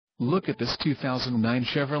Look at this 2009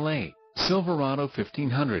 Chevrolet Silverado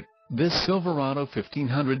 1500. This Silverado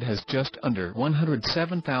 1500 has just under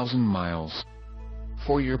 107,000 miles.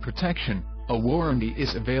 For your protection, a warranty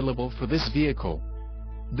is available for this vehicle.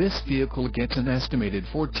 This vehicle gets an estimated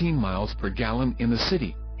 14 miles per gallon in the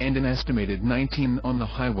city, and an estimated 19 on the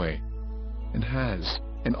highway. It has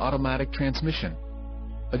an automatic transmission.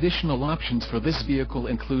 Additional options for this vehicle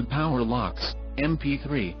include power locks,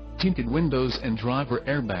 MP3, tinted windows and driver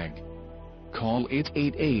airbag. Call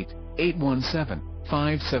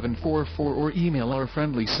 888-817-5744 or email our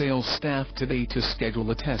friendly sales staff today to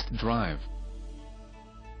schedule a test drive.